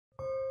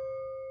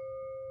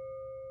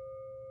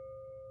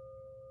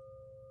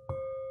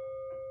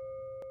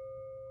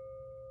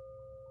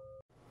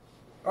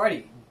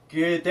Alrighty,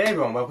 good day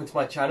everyone, welcome to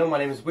my channel. My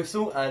name is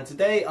Wysol and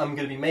today I'm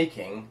going to be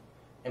making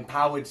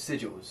empowered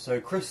sigils.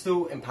 So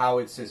crystal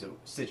empowered sigils.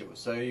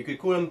 So you could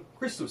call them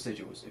crystal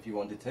sigils if you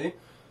wanted to.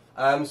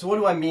 So what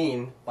do I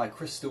mean by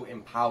crystal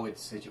empowered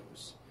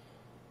sigils?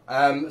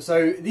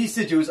 So these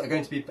sigils are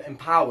going to be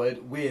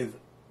empowered with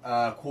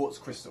quartz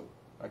crystal.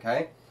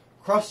 Okay,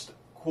 crushed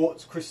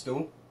quartz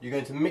crystal, you're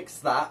going to mix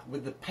that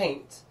with the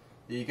paint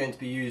that you're going to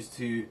be used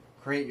to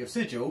create your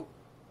sigil.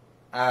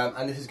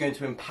 And this is going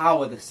to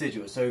empower the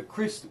sigil. So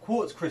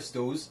quartz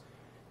crystals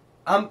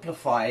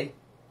amplify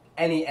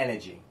any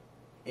energy.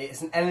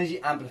 It's an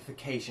energy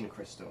amplification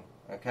crystal,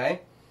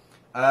 okay?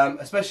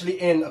 Especially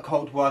in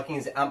occult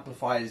workings, it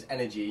amplifies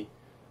energy.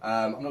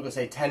 I'm not going to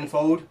say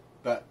tenfold,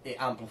 but it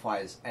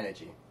amplifies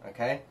energy,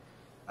 okay?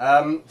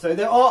 So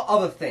there are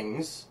other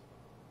things.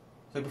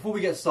 So before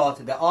we get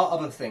started, there are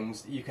other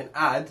things that you can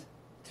add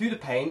to the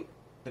paint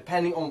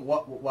depending on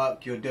what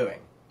work you're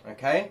doing,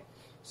 okay?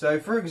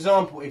 So, for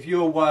example, if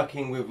you're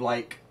working with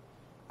like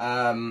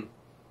kind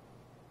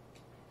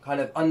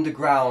of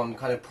underground,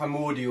 kind of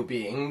primordial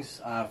beings,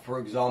 for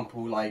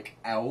example, like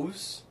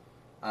elves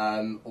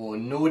or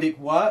Nordic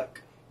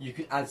work, you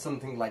could add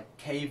something like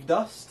cave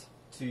dust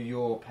to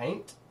your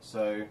paint.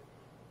 So,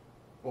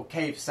 or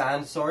cave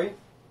sand, sorry.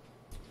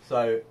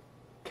 So,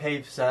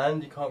 cave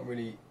sand, you can't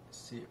really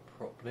see it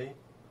properly,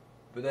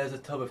 but there's a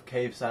tub of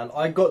cave sand.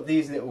 I got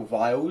these little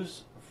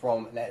vials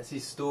from an Etsy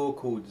store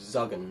called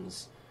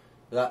Sigils.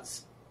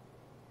 That's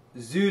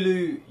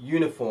Zulu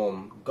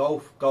Uniform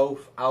Golf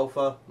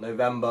Alpha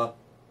November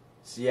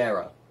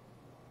Sierra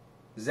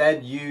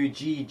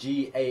Zuggans.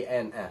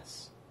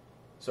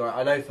 Sorry,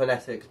 I know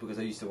phonetics because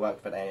I used to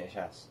work for the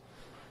NHS.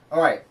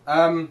 Alright,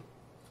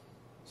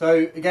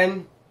 so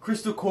again,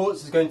 crystal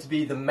quartz is going to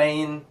be the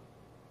main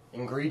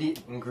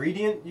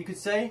ingredient you could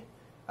say,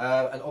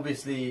 and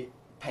obviously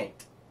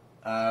paint.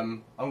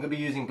 I'm going to be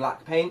using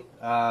black paint.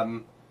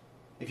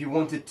 If you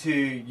wanted to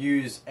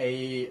use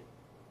a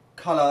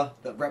colour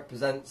that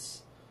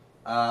represents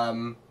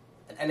an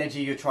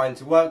energy you're trying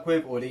to work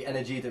with, or the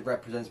energy that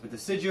represents with the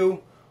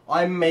sigil.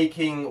 I'm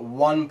making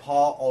one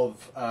part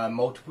of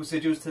multiple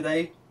sigils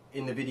today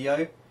in the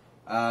video,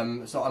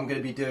 so I'm going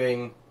to be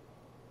doing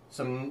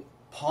some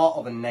part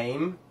of a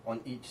name on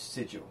each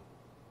sigil,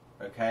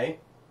 okay?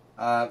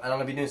 And I'm going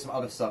to be doing some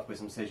other stuff with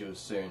some sigils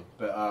soon,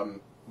 but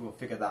we'll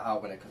figure that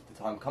out when the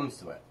time comes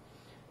to it.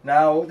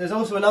 Now, there's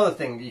also another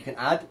thing that you can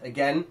add,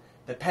 again,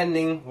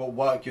 depending what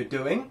work you're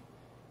doing.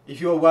 If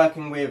you're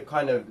working with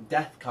kind of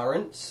death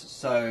currents,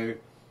 so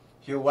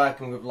if you're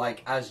working with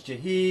like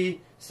Asjahi,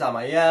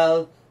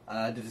 Samael,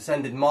 the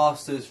Descended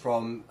Masters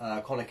from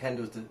Connor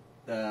Kendall's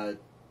the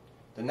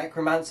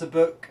Necromancer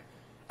book,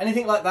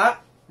 anything like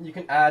that, you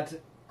can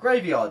add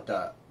graveyard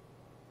dirt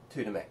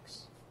to the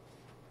mix.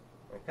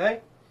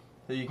 Okay?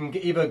 So you can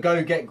either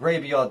go get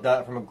graveyard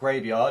dirt from a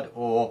graveyard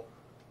or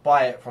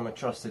buy it from a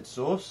trusted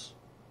source.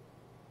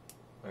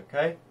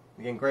 Okay?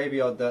 Again,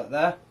 graveyard dirt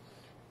there.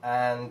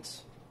 And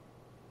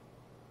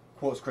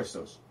quartz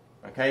crystals,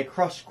 okay,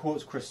 crushed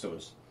quartz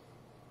crystals.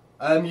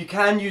 You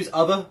can use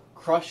other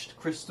crushed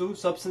crystal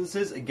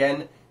substances,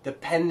 again,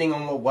 depending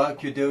on what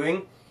work you're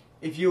doing.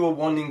 If you were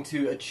wanting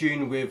to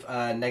attune with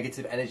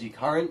negative energy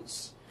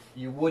currents,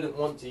 you wouldn't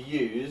want to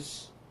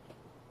use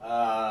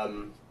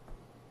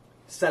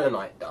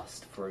selenite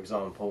dust, for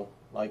example,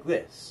 like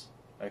this,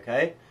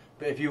 okay?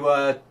 But if you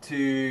were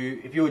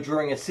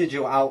drawing a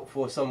sigil out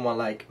for someone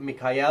like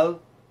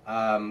Michael,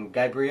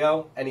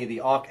 Gabriel, any of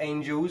the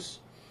archangels,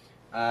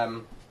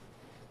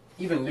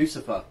 even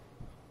Lucifer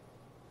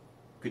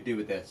could do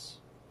with this,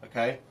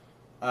 okay?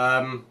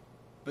 But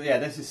yeah,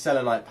 this is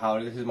selenite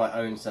powder. This is my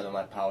own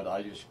selenite powder.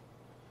 I've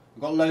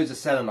got loads of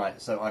selenite,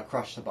 so I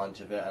crushed a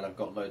bunch of it, and I've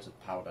got loads of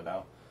powder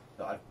now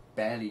that I've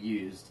barely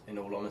used, in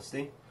all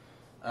honesty.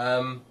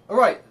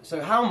 Alright,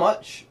 so how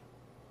much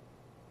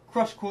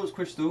crushed quartz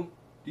crystal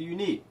do you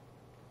need?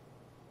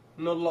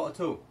 Not a lot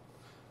at all.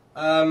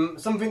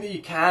 Something that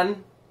you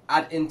can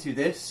add into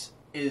this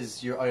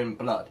is your own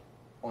blood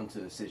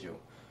onto the sigil.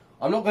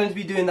 I'm not going to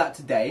be doing that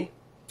today,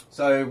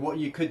 so what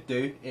you could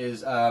do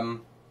is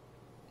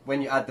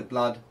when you add the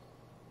blood,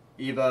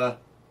 either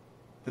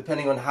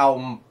depending on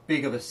how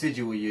big of a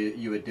sigil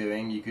you are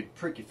doing, you could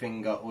prick your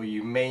finger, or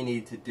you may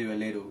need to do a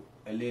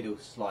little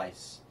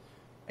slice.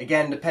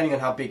 Again, depending on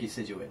how big your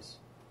sigil is.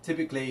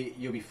 Typically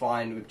you'll be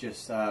fine with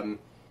just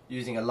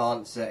using a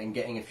lancet and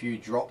getting a few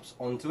drops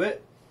onto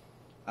it.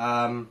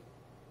 I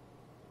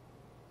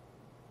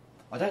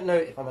don't know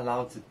if I'm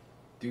allowed to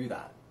do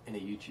that in a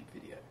YouTube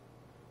video,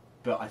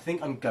 but I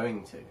think I'm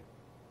going to,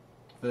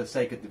 for the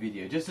sake of the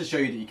video, just to show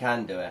you that you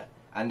can do it,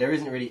 and there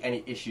isn't really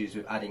any issues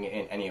with adding it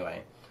in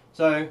anyway.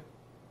 So,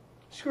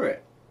 screw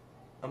it.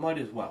 I might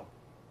as well.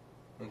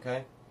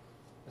 Okay?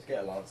 Let's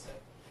get a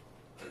lancet.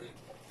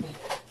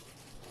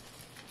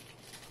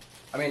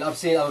 I mean, I've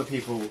seen other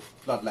people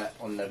bloodlet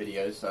on their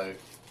videos, so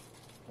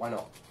why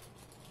not?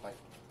 Like,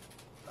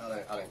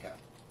 I don't care.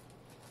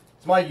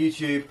 It's my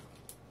YouTube.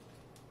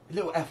 A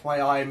little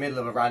FYI, middle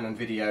of a random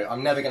video.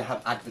 I'm never going to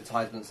have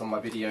advertisements on my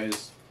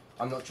videos.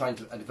 I'm not trying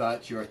to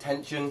divert your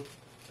attention.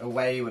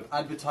 away with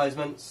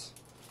advertisements.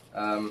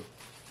 So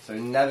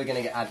never going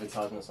to get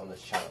advertisements on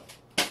this channel.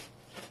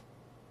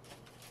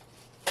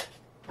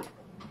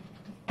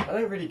 I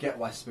don't really get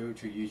why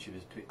spiritual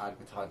YouTubers put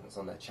advertisements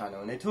on their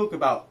channel, and they talk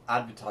about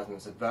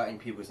advertisements averting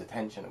people's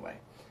attention away.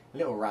 A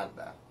little rant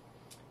there.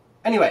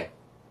 Anyway,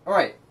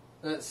 alright,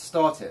 let's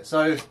start it.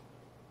 So,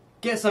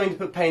 get something to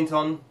put paint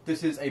on.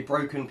 This is a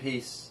broken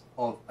piece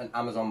of an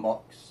Amazon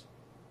box.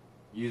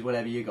 Use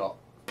whatever you got.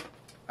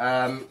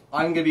 I'm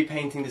going to be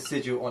painting the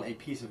sigil on a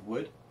piece of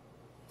wood.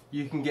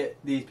 You can get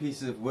these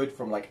pieces of wood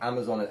from like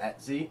Amazon and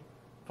Etsy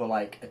for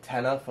like a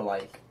tenner for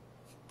like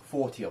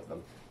 40 of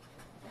them.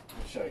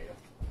 I'll show you.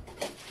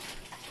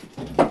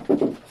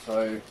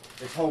 So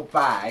this whole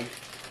bag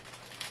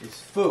is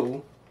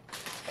full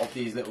of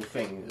these little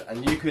things,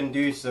 and you can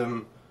do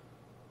some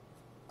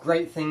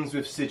great things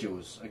with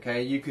sigils.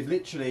 Okay, you could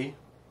literally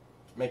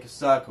make a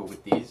circle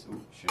with these.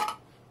 Ooh, shit.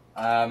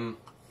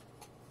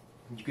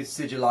 You could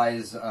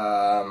sigilize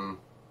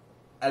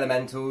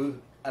elemental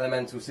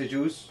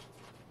sigils,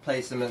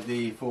 place them at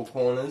the four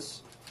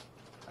corners,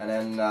 and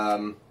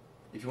then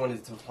if you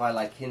wanted to apply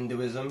like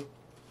Hinduism,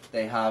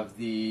 they have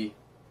the,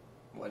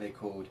 what are they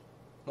called?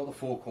 Not the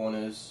four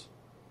corners,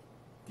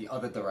 the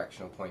other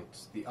directional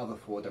points, the other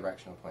four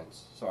directional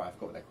points. Sorry, I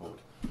forgot what they're called.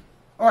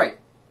 Alright,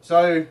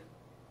 so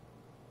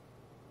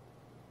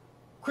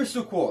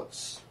crystal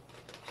quartz,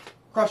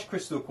 crushed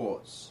crystal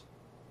quartz,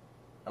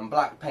 and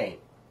black paint,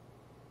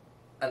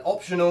 and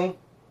optional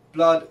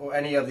blood or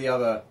any of the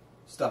other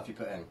stuff you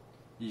put in.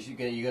 You're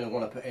going to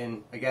want to put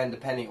in, again,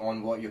 depending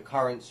on what your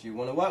currents you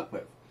want to work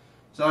with.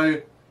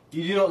 So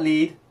you do not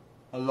need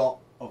a lot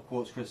of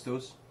quartz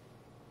crystals.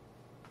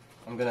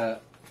 I'm going to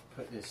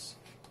put this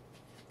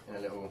in a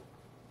little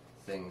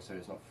thing so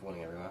it's not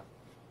falling everywhere.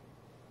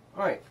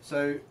 Alright,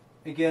 so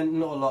again,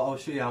 not a lot. I'll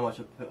show you how much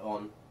I put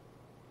on,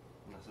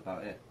 and that's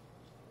about it.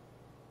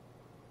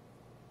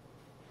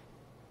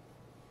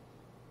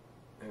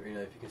 I don't really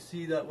know if you can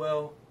see that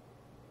well,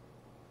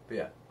 but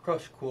yeah,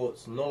 crushed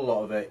quartz, not a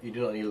lot of it. You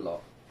do not need a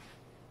lot.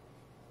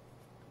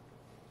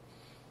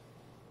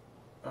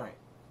 Alright.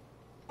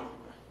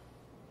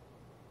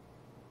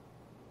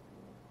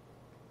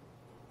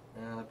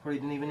 And I probably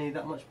didn't even need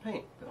that much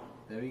paint, but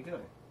there you go.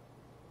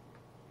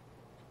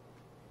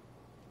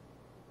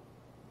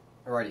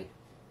 Alrighty,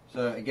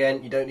 so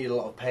again, you don't need a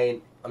lot of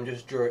paint. I'm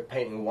just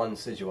painting one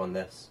sigil on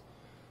this.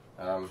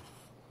 What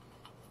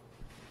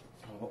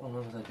one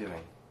was I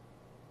doing?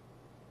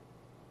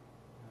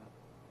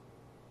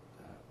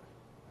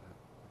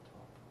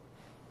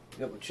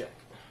 Double check.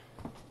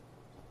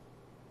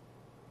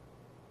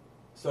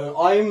 So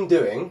I'm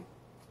doing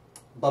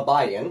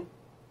Babayan.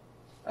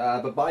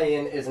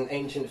 Babayan is an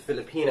ancient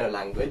Filipino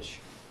language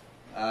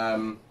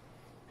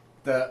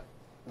that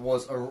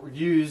was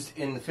used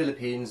in the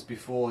Philippines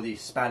before the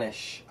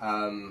Spanish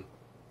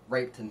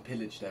raped and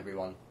pillaged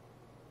everyone.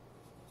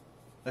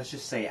 Let's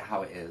just say it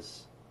how it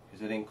is, because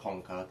they didn't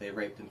conquer, they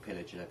raped and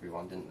pillaged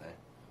everyone, didn't they?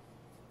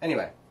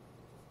 Anyway,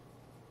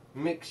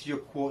 mix your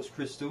quartz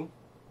crystal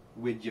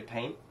with your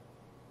paint,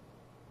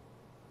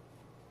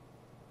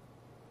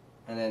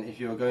 and then if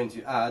you're going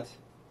to add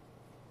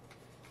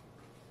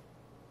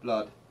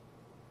blood,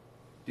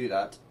 do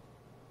that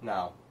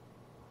now.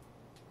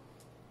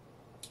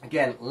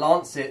 Again,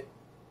 lancet,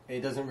 it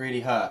doesn't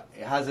really hurt.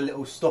 It has a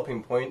little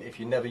stopping point if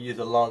you never used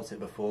a lancet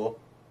before,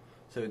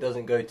 so it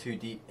doesn't go too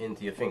deep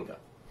into your finger.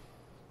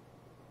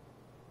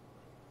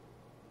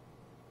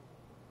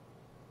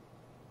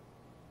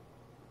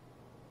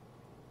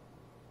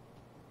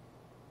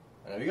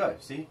 And there we go,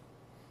 see?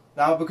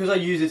 Now, because I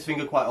use this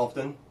finger quite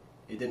often,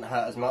 it didn't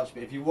hurt as much,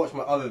 but if you watched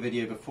my other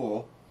video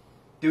before,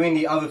 doing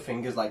the other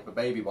fingers, like the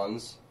baby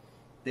ones,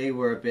 they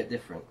were a bit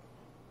different.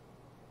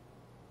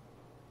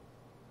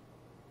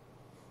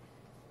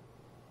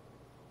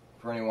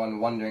 For anyone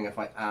wondering if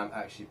I am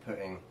actually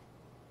putting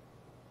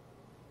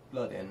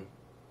blood in,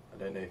 I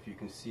don't know if you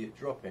can see it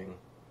dropping,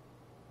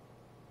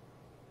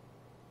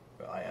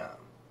 but I am.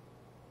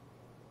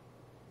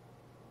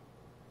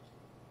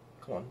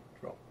 Come on,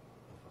 drop.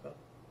 Fuck up.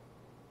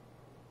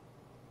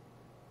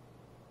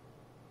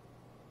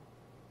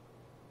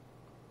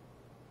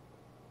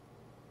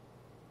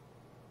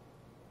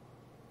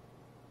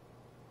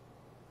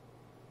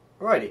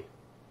 Alrighty.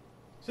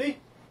 See?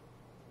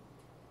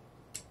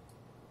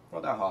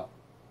 Not that hard.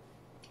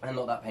 And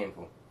not that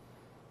painful.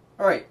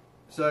 Alright,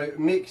 so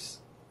mix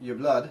your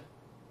blood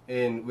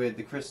in with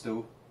the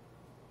crystal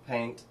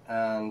paint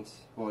and,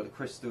 or the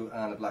crystal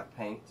and the black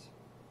paint.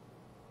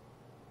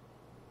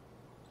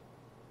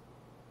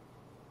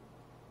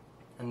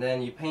 And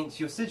then you paint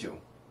your sigil,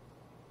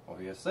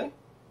 obviously.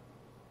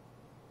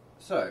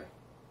 So,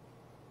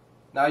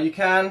 now you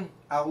can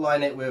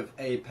outline it with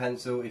a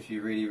pencil if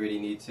you really, really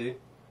need to.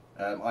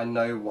 I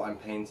know what I'm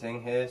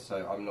painting here,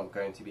 so I'm not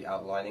going to be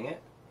outlining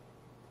it.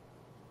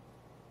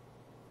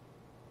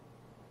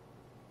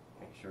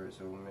 Make sure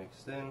it's all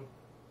mixed in.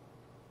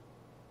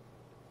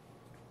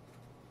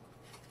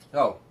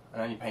 Oh,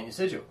 and then you paint your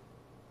sigil.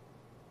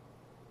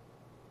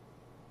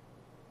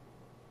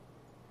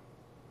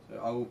 So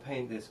I will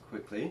paint this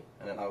quickly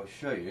and then I will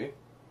show you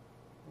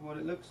what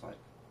it looks like.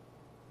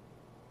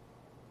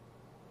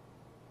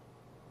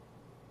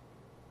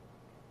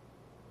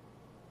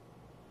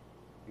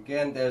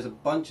 Again, there's a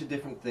bunch of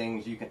different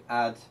things you can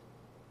add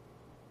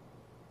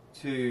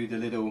to the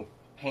little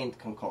paint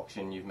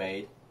concoction you've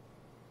made,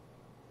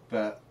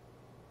 but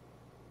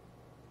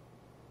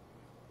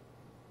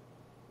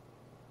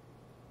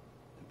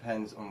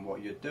depends on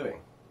what you're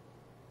doing.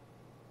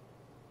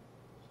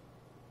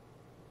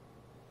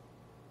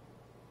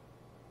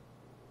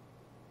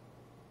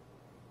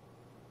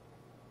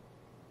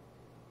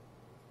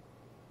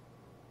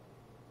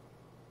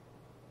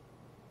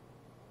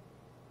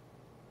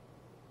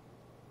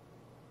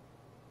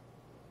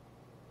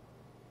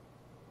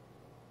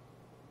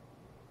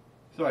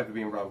 Sorry for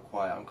being rather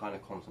quiet, I'm kind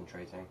of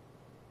concentrating.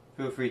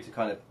 Feel free to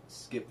kind of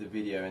skip the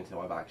video until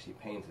I've actually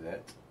painted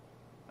it.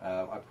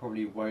 I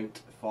probably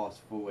won't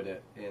fast forward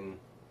it in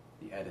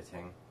the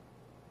editing.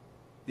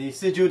 The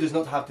sigil does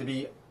not have to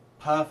be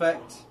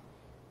perfect,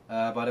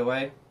 by the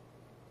way.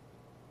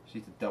 Just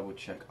need to double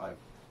check I'm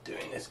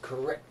doing this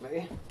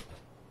correctly.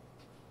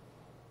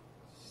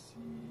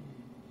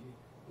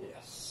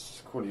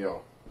 Yes,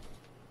 coolio.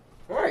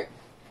 Alright,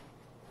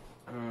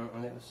 a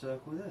little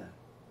circle there.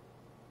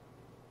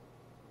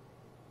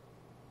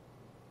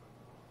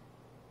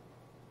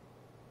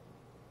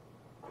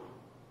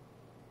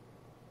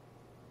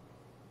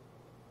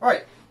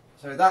 Right,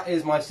 so that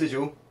is my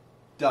sigil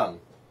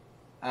done,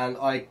 and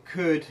I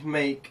could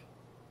make,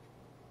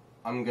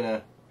 I'm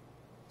gonna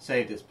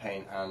save this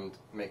paint and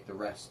make the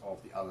rest of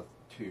the other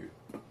two.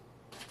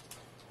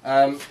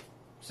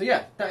 So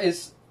yeah, that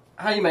is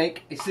how you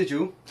make a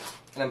sigil,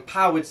 an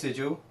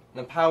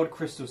empowered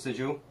crystal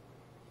sigil,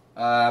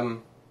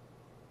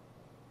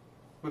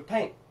 with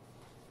paint.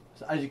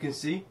 So as you can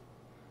see,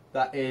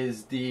 that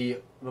is the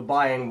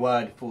Babayan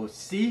word for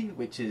C,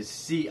 which is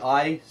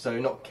C-I, so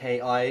not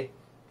K-I.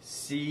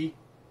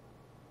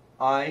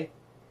 C-I,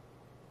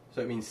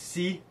 so it means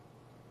C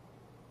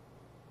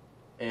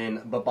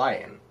in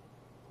Babayan.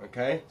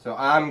 Okay, so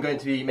I'm going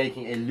to be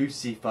making a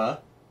Lucifer,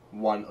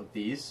 one of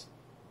these,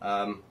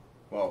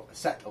 well, a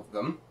set of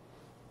them.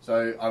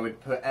 So I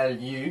would put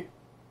L-U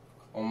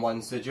on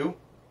one sigil,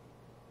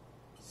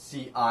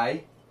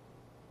 C-I,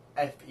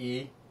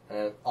 F-E, and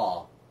then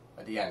R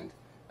at the end.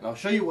 And I'll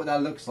show you what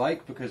that looks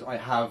like because I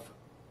have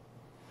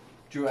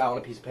drew it out on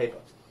a piece of paper.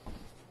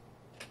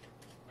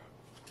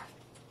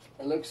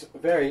 It looks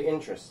very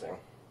interesting.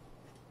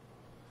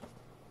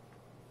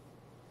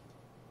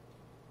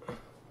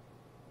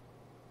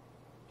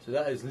 So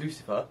that is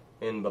Lucifer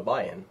in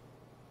Babayan.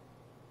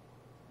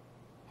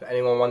 For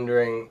anyone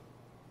wondering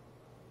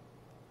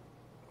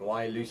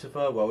why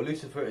Lucifer? Well,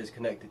 Lucifer is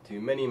connected to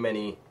many,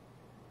 many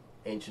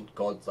ancient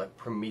gods like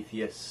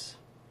Prometheus,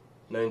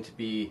 known to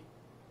be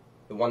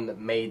the one that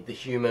made the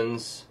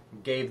humans,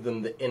 gave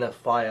them the inner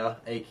fire,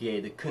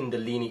 aka the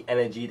Kundalini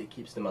energy that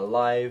keeps them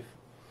alive.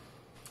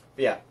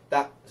 But yeah,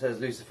 that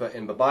says Lucifer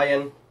in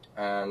Babayan,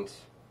 and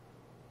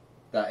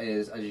that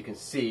is, as you can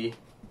see,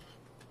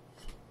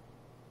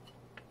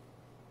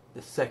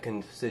 the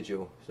second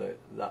sigil, so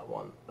that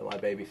one that my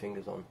baby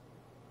finger's on.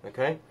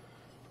 Okay,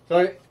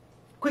 so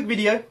quick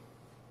video,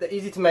 they're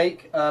easy to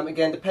make.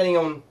 Again, depending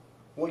on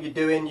what you're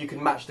doing, you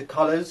can match the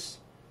colours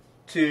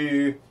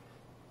to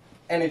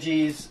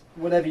energies,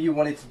 whatever you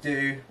wanted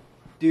to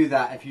do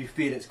that if you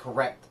feel it's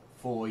correct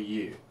for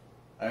you.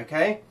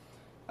 Okay.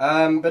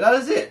 But that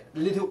is it, a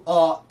little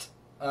art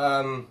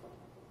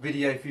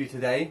video for you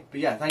today.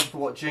 But yeah, thank you for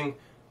watching,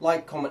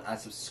 like, comment and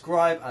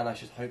subscribe, and I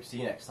should hope to see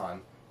you next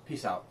time.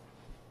 Peace out.